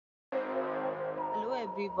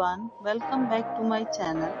everyone, welcome back to my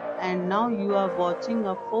channel, and now you are watching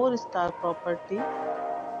a 4-star property.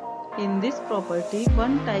 In this property,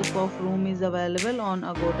 one type of room is available on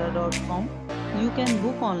agoda.com. You can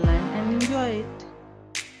book online and enjoy it.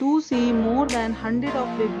 To see more than 100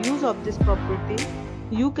 of reviews of this property,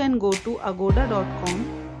 you can go to agoda.com.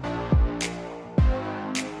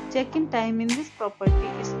 Check-in time in this property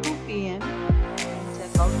is 2 p.m.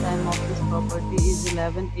 Check-out time of this property is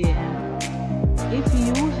 11 a.m. If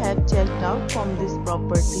you have checked out from this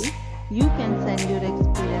property, you can send your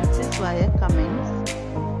experiences via comments.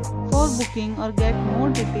 For booking or get more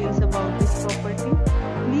details about this property,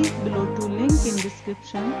 please below to link in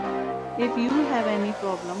description. If you have any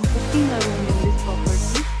problem booking a room in this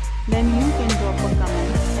property, then you can drop a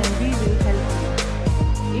comment and we will help you.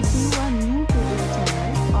 If you are new to this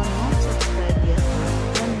channel or not subscribed yet,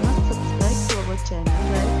 then must subscribe to our channel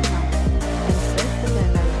right now and press the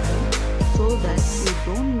bell icon so that you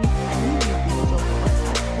don't miss any videos of our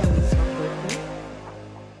upcoming property.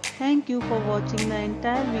 Thank you for watching the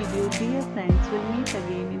entire video. Dear friends, we'll meet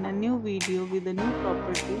again in a new video with a new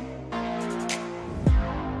property.